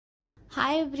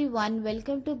Hi everyone,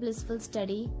 welcome to Blissful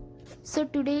Study. So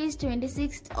today is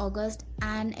 26th August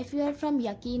and if you are from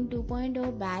Yakeen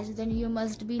 2.0 batch, then you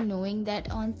must be knowing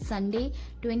that on Sunday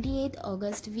 28th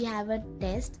August we have a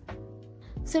test.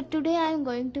 So today I am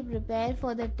going to prepare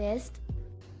for the test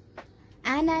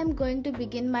and I am going to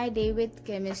begin my day with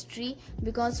chemistry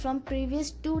because from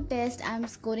previous two tests I am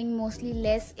scoring mostly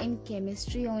less in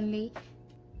chemistry only.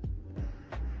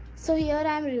 So here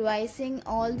I am revising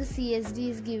all the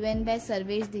CSDs given by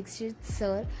Sarvesh Dikshit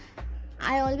sir.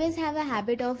 I always have a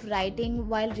habit of writing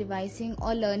while revising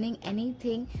or learning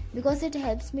anything because it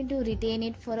helps me to retain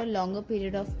it for a longer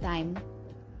period of time.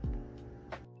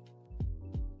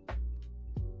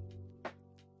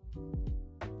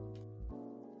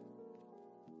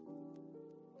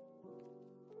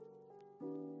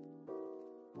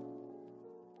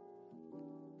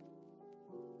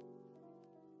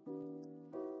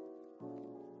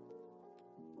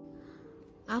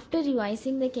 After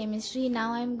revising the chemistry,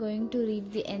 now I am going to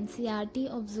read the NCERT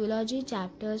of Zoology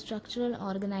chapter Structural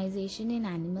Organization in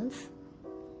Animals.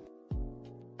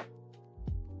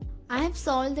 I have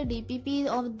solved the DPP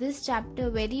of this chapter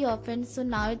very often, so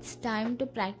now it's time to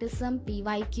practice some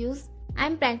PYQs. I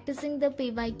am practicing the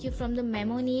PYQ from the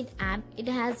Neet app. It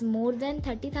has more than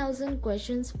 30,000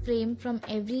 questions framed from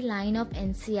every line of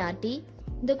NCERT.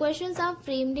 The questions are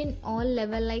framed in all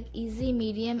levels like easy,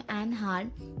 medium and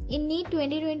hard. In Neet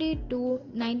 2022,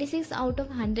 96 out of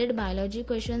 100 biology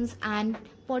questions and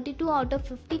 42 out of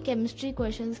 50 chemistry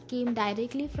questions came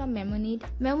directly from Neet.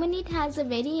 Neet has a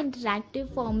very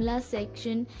interactive formula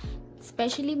section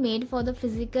specially made for the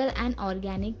physical and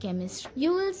organic chemistry.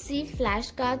 You will see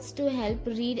flashcards to help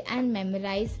read and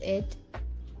memorize it.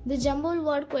 The jumbled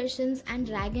word questions and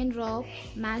drag and drop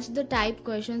match the type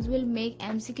questions will make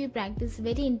MCQ practice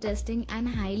very interesting and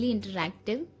highly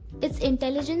interactive. It's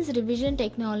intelligence revision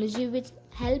technology which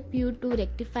help you to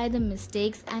rectify the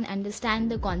mistakes and understand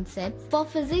the concepts. For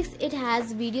physics, it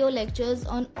has video lectures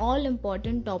on all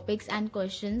important topics and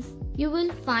questions. You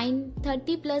will find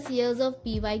 30 plus years of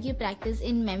PYQ practice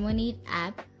in Neet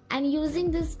app. And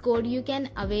using this code, you can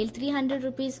avail 300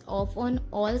 rupees off on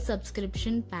all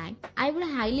subscription pack. I would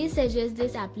highly suggest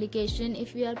this application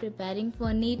if you are preparing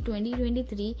for Neet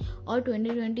 2023 or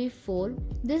 2024.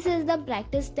 This is the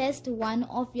practice test 1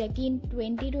 of Yakeen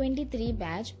 2023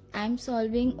 batch. I am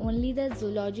solving only the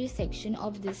zoology section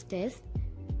of this test.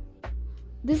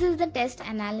 This is the test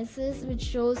analysis which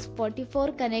shows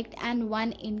 44 correct and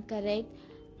 1 incorrect,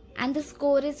 and the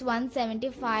score is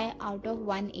 175 out of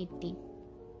 180.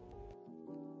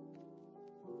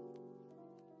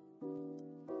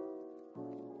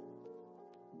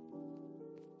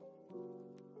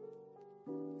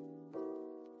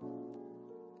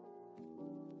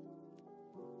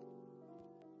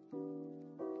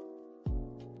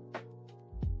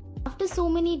 After so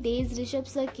many days, Rishabh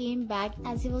sir came back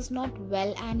as he was not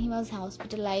well and he was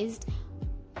hospitalized.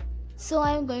 So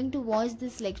I am going to watch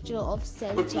this lecture of cell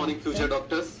chapter. Good morning future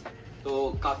doctors.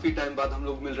 तो काफी time बाद हम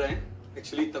लोग मिल रहे हैं.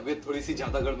 Actually तबीयत थोड़ी सी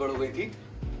ज्यादा गड़बड़ हो गई थी,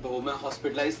 तो मैं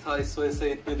हॉस्पिटलाइज था, इस वजह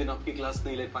से इतने दिन आपकी क्लास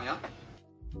नहीं ले पाया.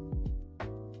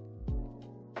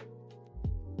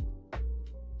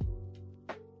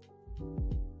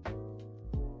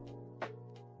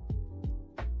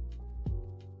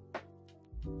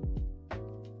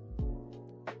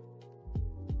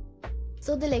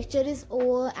 So the lecture is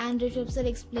over and Rishabh sir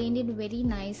explained it very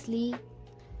nicely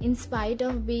in spite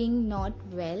of being not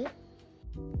well.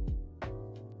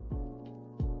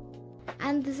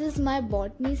 And this is my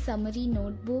botany summary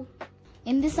notebook.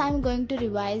 In this I am going to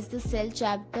revise the cell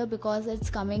chapter because it's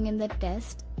coming in the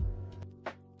test.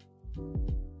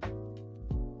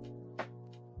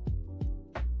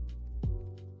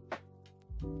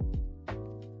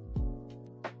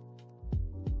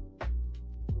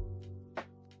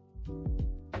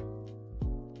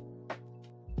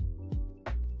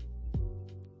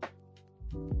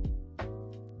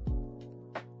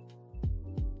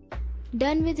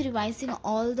 Done with revising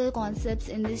all the concepts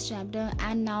in this chapter,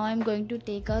 and now I am going to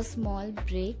take a small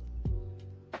break.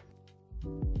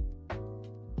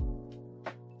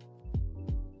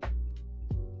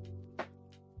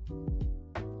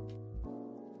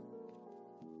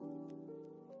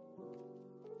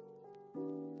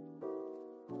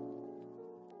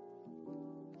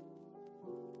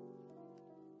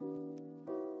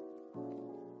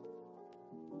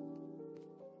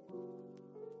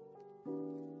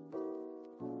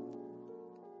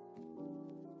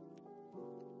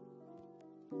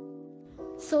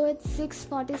 So it's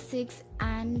 6:46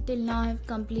 and till now I have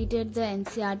completed the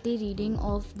NCERT reading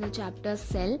of the chapter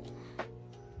Cell.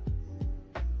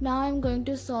 Now I'm going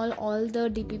to solve all the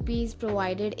DPPs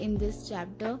provided in this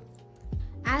chapter.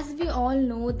 As we all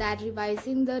know that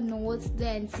revising the notes, the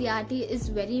NCERT is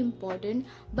very important,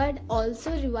 but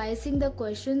also revising the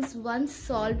questions once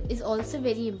solved is also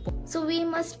very important. So we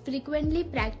must frequently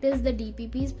practice the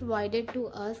DPPs provided to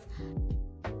us.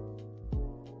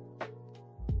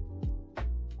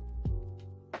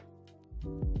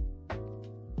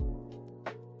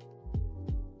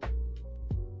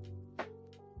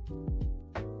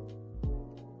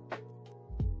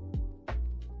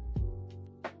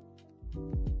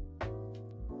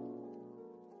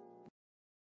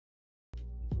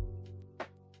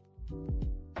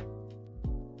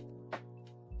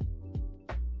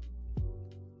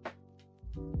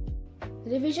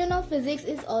 Revision of physics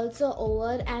is also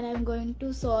over, and I'm going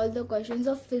to solve the questions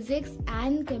of physics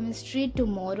and chemistry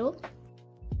tomorrow.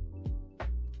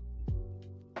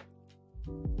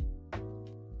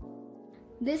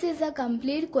 This is a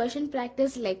complete question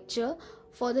practice lecture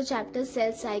for the chapter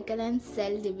cell cycle and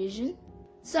cell division.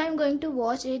 So I'm going to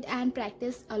watch it and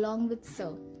practice along with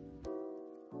sir.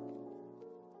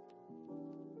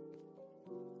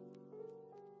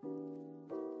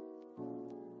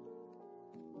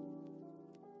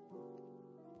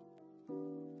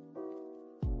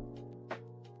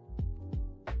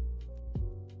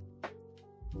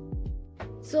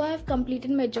 So I have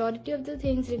completed majority of the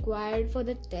things required for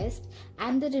the test,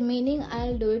 and the remaining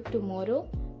I'll do it tomorrow.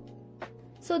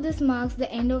 So this marks the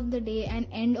end of the day and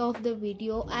end of the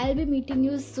video. I'll be meeting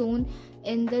you soon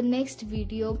in the next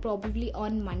video, probably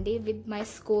on Monday, with my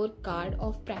scorecard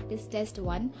of practice test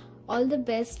 1. All the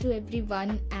best to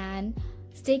everyone and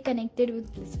stay connected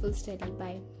with Blissful Study.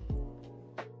 Bye.